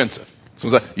very defensive.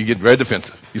 You get very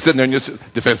defensive. You're sitting there and you're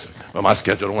defensive. Well, my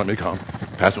schedule don't want me to come.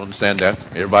 Pastor don't understand that.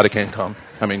 Everybody can't come.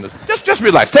 I mean, just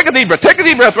relax. Take a deep breath. Take a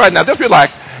deep breath right now. Just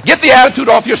relax. Get the attitude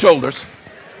off your shoulders.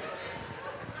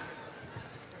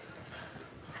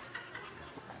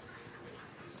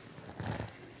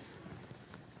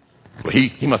 Well,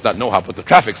 he must not know what the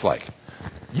traffic's like.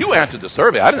 You answered the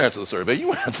survey. I didn't answer the survey.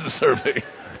 You answered the survey.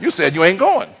 You said you ain't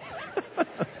going.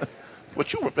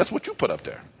 That's what you put up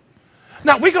there.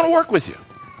 Now, we're going to work with you.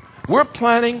 We're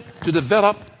planning to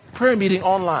develop prayer meeting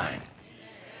online.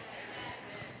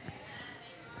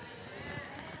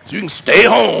 So you can stay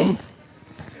home.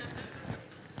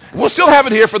 We'll still have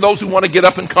it here for those who want to get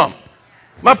up and come.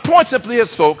 My point simply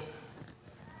is, folk,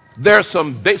 there's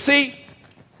some... See,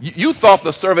 you thought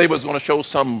the survey was going to show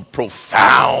some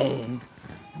profound,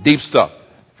 deep stuff.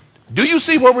 Do you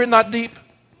see where we're not deep?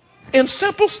 In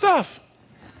simple stuff.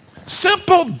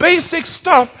 Simple, basic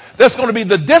stuff that's going to be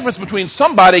the difference between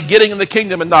somebody getting in the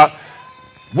kingdom and not.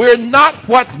 We're not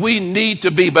what we need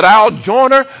to be, but I'll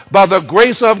join her by the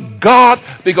grace of God,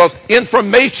 because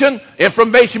information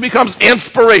becomes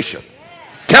inspiration.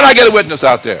 Can I get a witness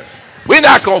out there? We're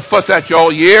not going to fuss at you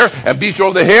all year and beat you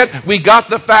over the head. We got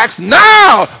the facts.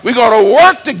 Now we're going to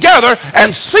work together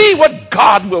and see what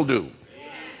God will do.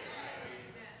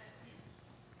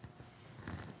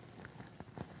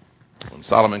 When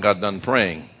Solomon got done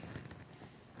praying,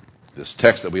 this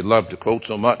text that we love to quote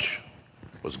so much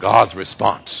was God's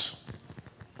response.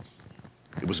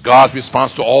 It was God's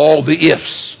response to all the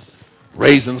ifs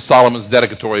raised in Solomon's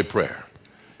dedicatory prayer.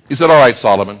 He said, all right,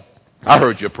 Solomon, I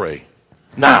heard you pray.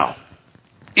 Now,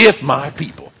 if my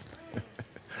people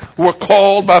who are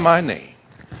called by my name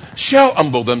shall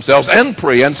humble themselves and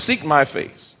pray and seek my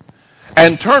face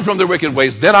and turn from their wicked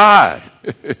ways, then I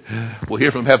will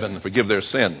hear from heaven and forgive their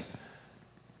sin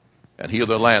and heal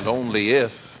their land. Only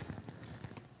if.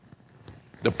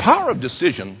 The power of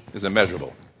decision is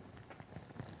immeasurable.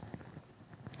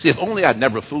 See, if only I'd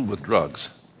never fooled with drugs,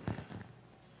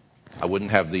 I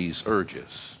wouldn't have these urges.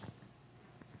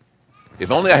 If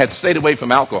only I had stayed away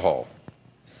from alcohol,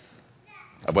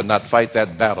 I would not fight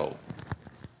that battle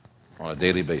on a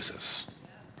daily basis.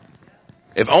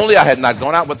 If only I had not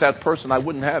gone out with that person, I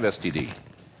wouldn't have STD,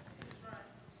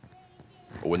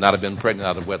 or would not have been pregnant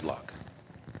out of wedlock.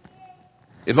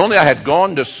 If only I had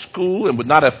gone to school and would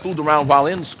not have fooled around while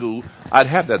in school, I'd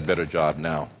have that better job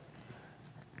now.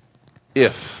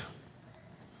 If.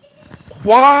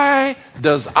 Why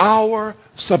does our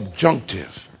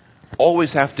subjunctive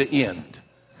always have to end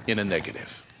in a negative?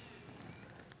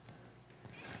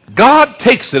 God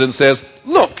takes it and says,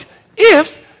 look, if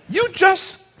you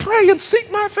just pray and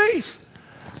seek my face,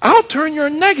 I'll turn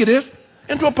your negative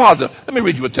into a positive. Let me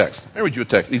read you a text.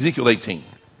 Ezekiel 18.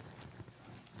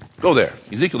 Go there.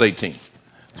 Ezekiel 18.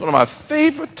 It's one of my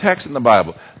favorite texts in the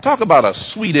Bible. Talk about a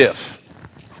sweet if.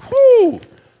 Whoo!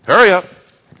 Hurry up.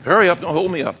 Don't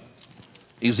hold me up.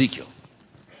 Ezekiel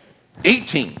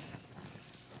 18.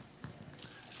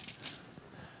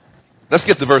 Let's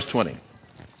get to verse 20.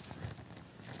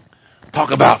 Talk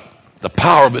about the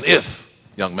power of an if,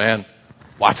 young man.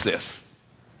 Watch this.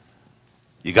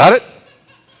 You got it?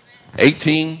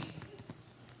 18,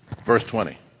 verse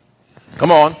 20. Come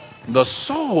on. The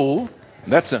soul,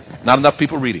 that's not enough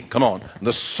people reading. Come on.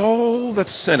 The soul that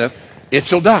sinneth, it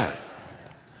shall die.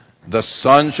 The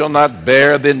son shall not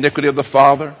bear the iniquity of the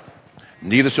father,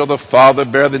 neither shall the father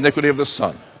bear the iniquity of the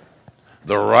son.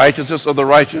 The righteousness of the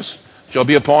righteous shall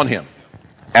be upon him,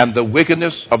 and the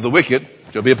wickedness of the wicked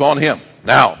shall be upon him.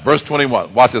 Now, verse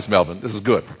 21. Watch this, Melvin. This is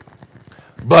good.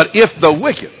 But if the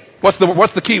wicked, what's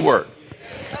the key word?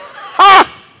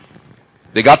 Ha!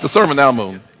 They got the sermon now,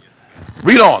 Moon.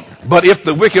 Read on. But if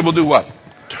the wicked will do what?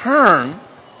 Turn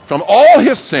from all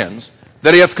his sins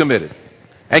that he hath committed,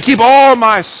 and keep all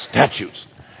my statutes,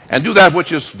 and do that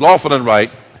which is lawful and right,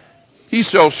 he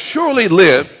shall surely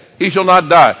live, he shall not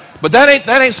die. But that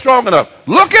ain't strong enough.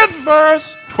 Look at verse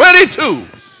 22.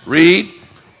 Read.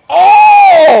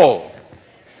 All.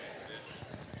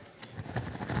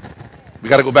 We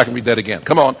got to go back and read that again.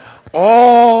 Come on.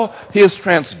 All his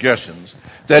transgressions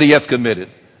that he hath committed,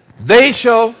 they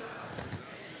shall...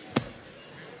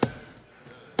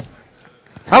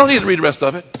 I don't need to read the rest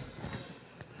of it.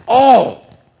 All.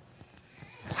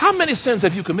 How many sins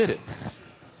have you committed?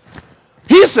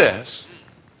 He says,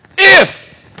 if,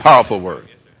 powerful word,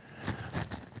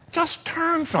 just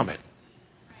turn from it.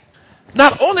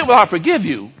 Not only will I forgive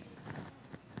you,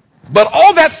 but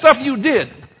all that stuff you did,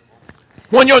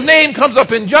 when your name comes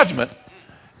up in judgment,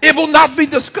 it will not be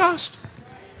discussed.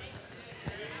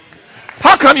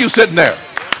 How come you sitting there?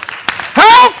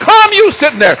 How come you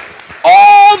sitting there?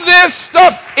 All this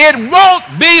stuff, it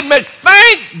won't be made.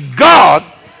 Thank God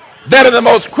that in the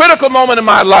most critical moment in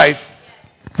my life,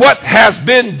 what has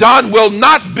been done will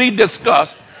not be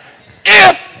discussed,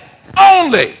 if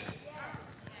only.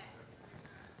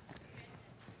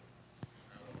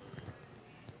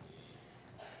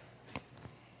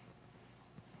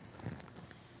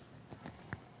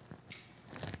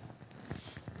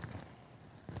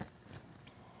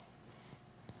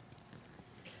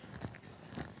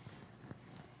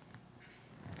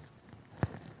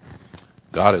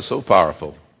 God is so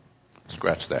powerful.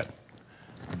 Scratch that.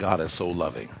 God is so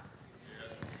loving.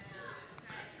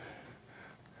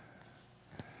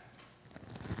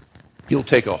 He'll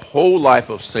take a whole life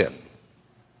of sin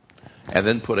and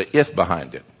then put an if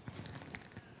behind it.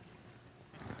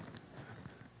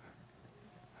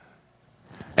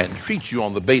 And treat you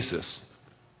on the basis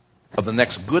of the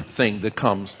next good thing that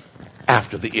comes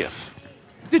after the if.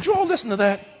 Did you all listen to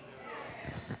that?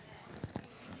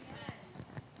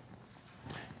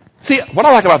 See, what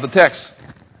I like about the text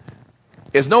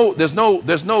is there's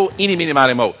no eeny, meeny,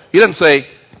 miny, mo. He doesn't say,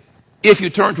 if you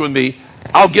turn to me,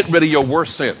 I'll get rid of your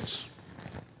worst sins.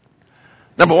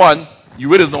 Number one, you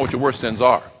really don't know what your worst sins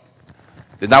are.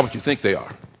 They're not what you think they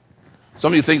are.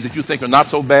 Some of the things that you think are not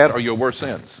so bad are your worst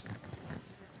sins.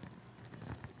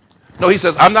 No, he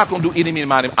says, I'm not going to do eeny, meeny,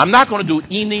 miny. I'm not going to do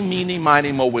eeny, meeny,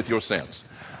 miny, mo with your sins.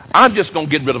 I'm just going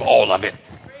to get rid of all of it.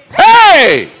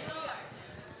 Hey!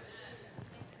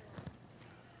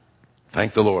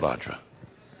 Thank the Lord, Audra.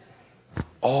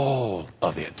 All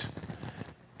of it.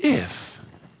 If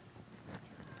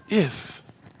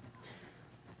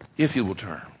you will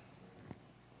turn.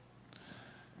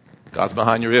 God's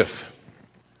behind your if.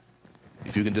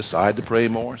 If you can decide to pray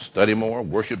more, study more,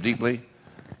 worship deeply,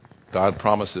 God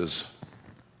promises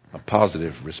a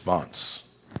positive response.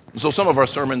 And so some of our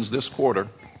sermons this quarter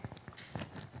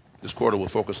will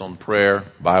focus on prayer,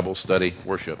 Bible study,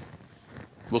 worship.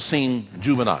 We'll seem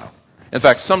juvenile. In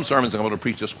fact, some sermons I'm going to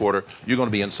preach this quarter, you're going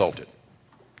to be insulted.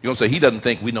 You're going to say, he doesn't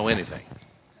think we know anything.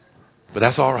 But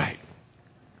that's all right.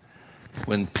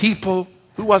 When people,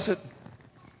 who was it?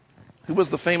 Who was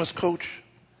the famous coach?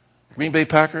 Green Bay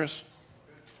Packers?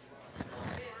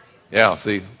 Yeah,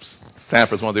 see,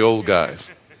 Sanford's one of the old guys.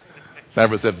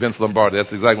 Sanford said Vince Lombardi.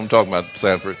 That's exactly what I'm talking about,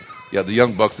 Sanford. Yeah, the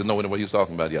young bucks didn't know what he was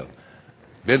talking about. Yeah,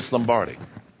 Vince Lombardi.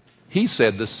 He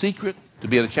said the secret to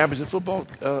being a championship football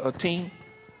team,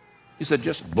 he said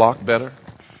just block better.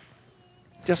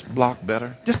 Just block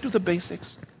better. Just do the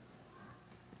basics.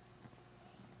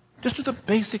 Just do the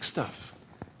basic stuff.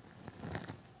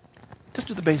 Just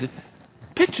do the basic.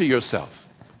 Picture yourself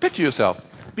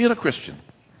being a Christian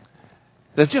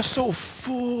that's just so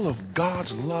full of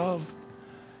God's love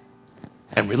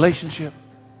and relationship.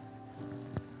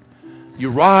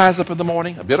 You rise up in the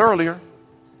morning a bit earlier,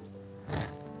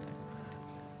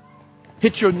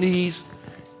 hit your knees,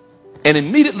 and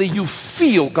immediately you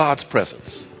feel God's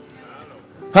presence.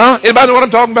 Huh? Anybody know what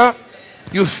I'm talking about?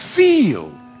 You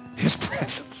feel His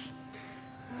presence.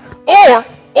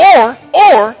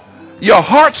 Or your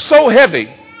heart's so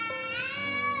heavy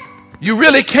you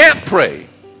really can't pray,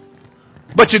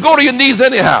 but you go to your knees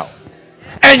anyhow,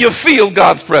 and you feel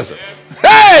God's presence.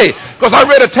 Hey! Because I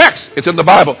read a text. It's in the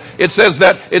Bible. It says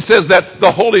that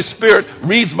the Holy Spirit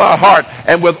reads my heart,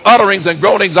 and with utterings and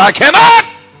groanings I cannot,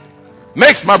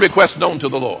 makes my request known to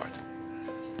the Lord.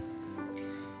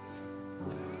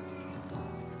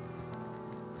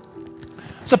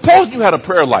 Suppose you had a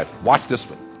prayer life. Watch this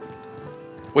one.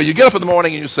 Where you get up in the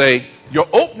morning and you say, your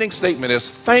opening statement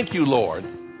is, thank you, Lord,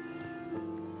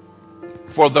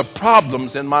 for the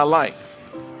problems in my life.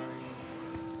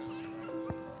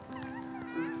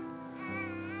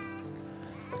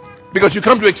 Because you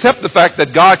come to accept the fact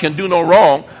that God can do no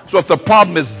wrong. So if the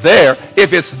problem is there,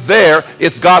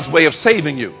 it's God's way of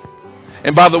saving you.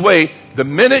 And by the way, the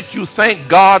minute you thank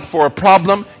God for a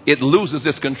problem, it loses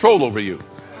its control over you.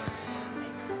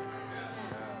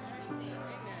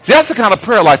 See, that's the kind of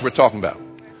prayer life we're talking about.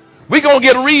 We're going to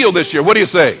get real this year. What do you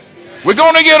say? We're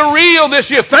going to get real this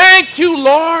year. Thank you,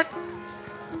 Lord,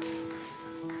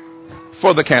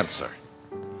 for the cancer.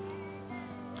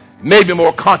 Maybe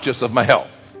more conscious of my health.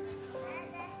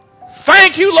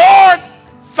 Thank you, Lord.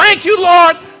 Thank you,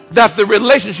 Lord, that the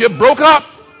relationship broke up.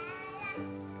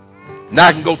 Now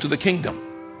I can go to the kingdom.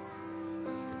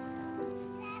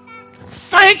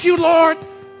 Thank you, Lord,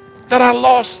 that I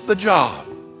lost the job.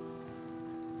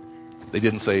 They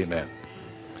didn't say amen.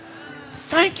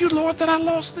 Thank you, Lord, that I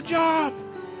lost the job.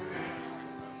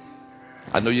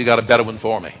 I know you got a better one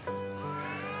for me.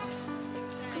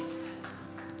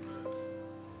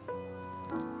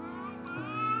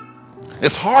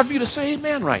 It's hard for you to say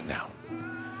amen right now.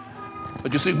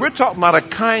 But you see, we're talking about a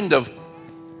kind of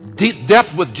deep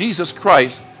depth with Jesus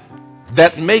Christ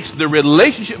that makes the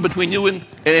relationship between you and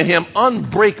Him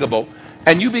unbreakable,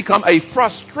 and you become a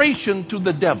frustration to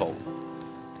the devil.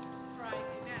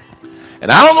 And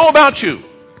I don't know about you,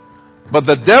 but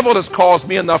the devil has caused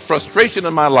me enough frustration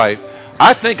in my life.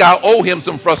 I think I owe him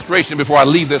some frustration before I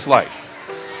leave this life.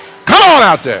 Come on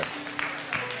out there.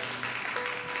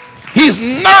 He's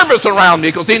nervous around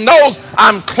me because he knows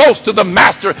I'm close to the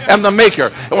master and the maker.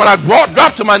 And when I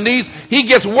drop to my knees, he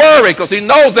gets worried because he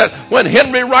knows that when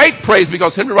Henry Wright prays,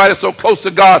 because Henry Wright is so close to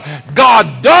God,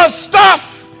 God does stuff.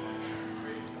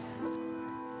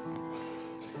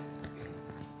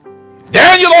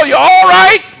 Daniel, are you all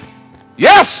right?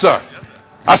 Yes, sir.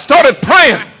 I started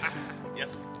praying,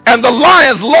 and the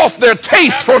lions lost their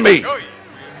taste for me.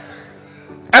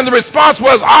 And the response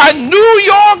was, I knew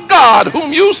your God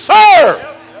whom you serve.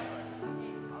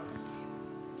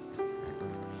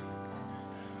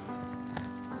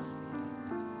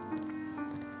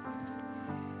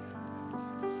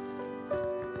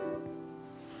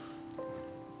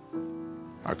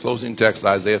 Our closing text,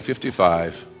 Isaiah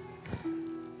 55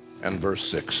 and verse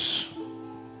 6.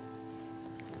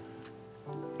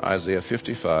 Isaiah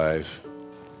 55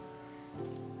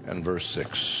 and verse 6.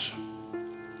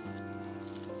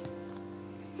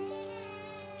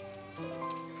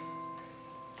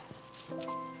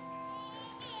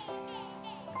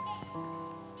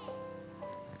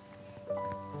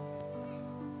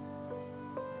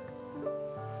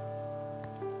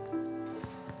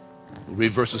 We'll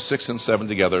read verses 6 and 7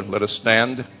 together. Let us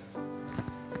stand.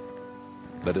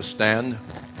 Let us stand.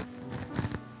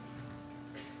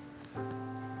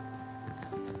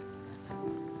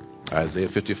 Isaiah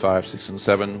 55, 6 and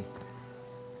 7.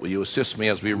 Will you assist me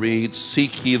as we read?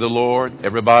 Seek ye the Lord,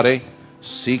 everybody.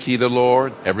 Seek ye the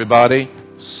Lord, everybody.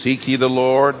 Seek ye the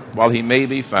Lord while he may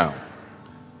be found.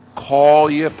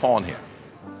 Call ye upon him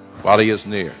while he is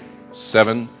near.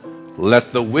 7.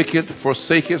 Let the wicked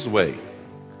forsake his way,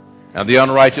 and the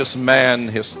unrighteous man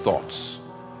his thoughts,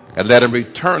 and let him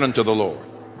return unto the Lord,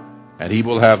 and he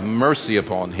will have mercy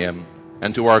upon him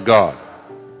and to our God,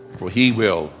 for he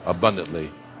will abundantly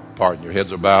pardon. Your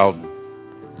heads are bowed,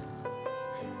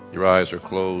 your eyes are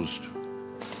closed.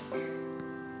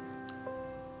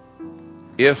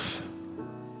 If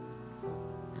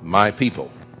my people,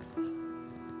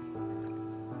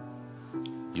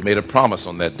 you made a promise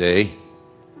on that day,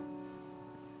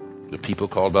 the people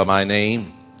called by my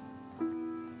name,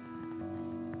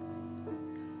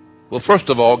 will first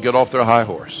of all get off their high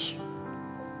horse,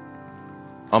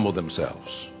 humble themselves.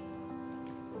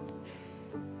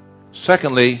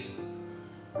 Secondly,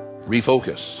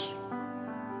 refocus.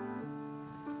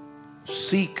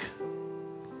 Seek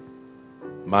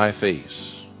my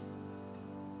face.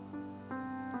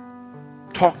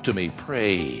 Talk to me,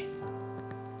 pray.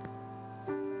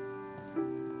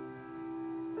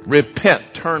 Repent,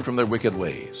 turn from their wicked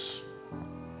ways.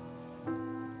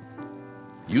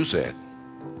 You said,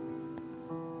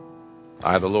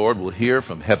 I, the Lord, will hear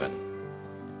from heaven.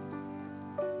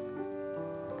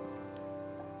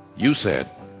 You said,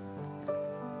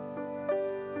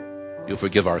 you'll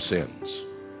forgive our sins.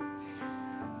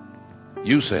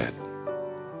 You said,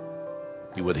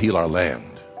 you would heal our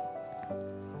land.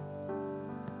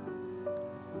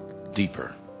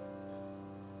 Deeper.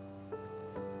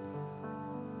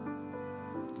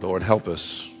 Lord, help us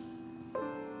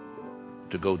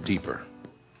to go deeper.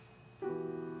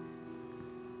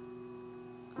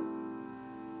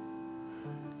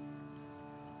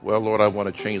 Well, Lord, I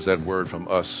want to change that word from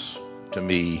us to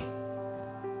me.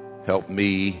 Help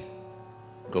me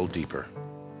go deeper.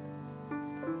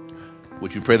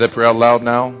 Would you pray that prayer out loud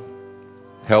now?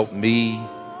 Help me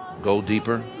go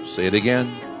deeper. Say it again.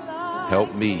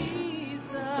 Help me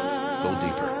go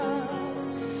deeper.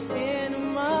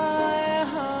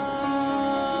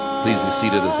 Please be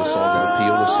seated as the song of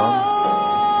appeal is sung.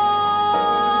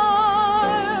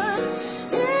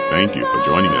 Thank you for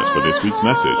joining us for this week's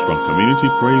message from Community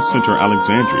Praise Center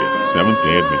Alexandria,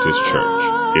 Seventh-day Adventist Church.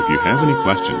 If you have any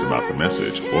questions about the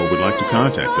message or would like to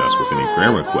contact us with any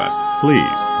prayer requests,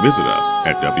 please visit us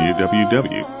at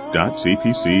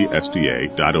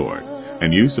www.cpcsda.org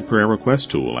and use the prayer request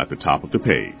tool at the top of the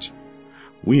page.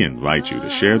 We invite you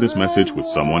to share this message with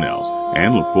someone else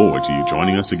and look forward to you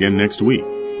joining us again next week.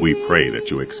 We pray that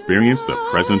you experience the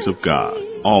presence of God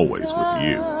always with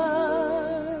you.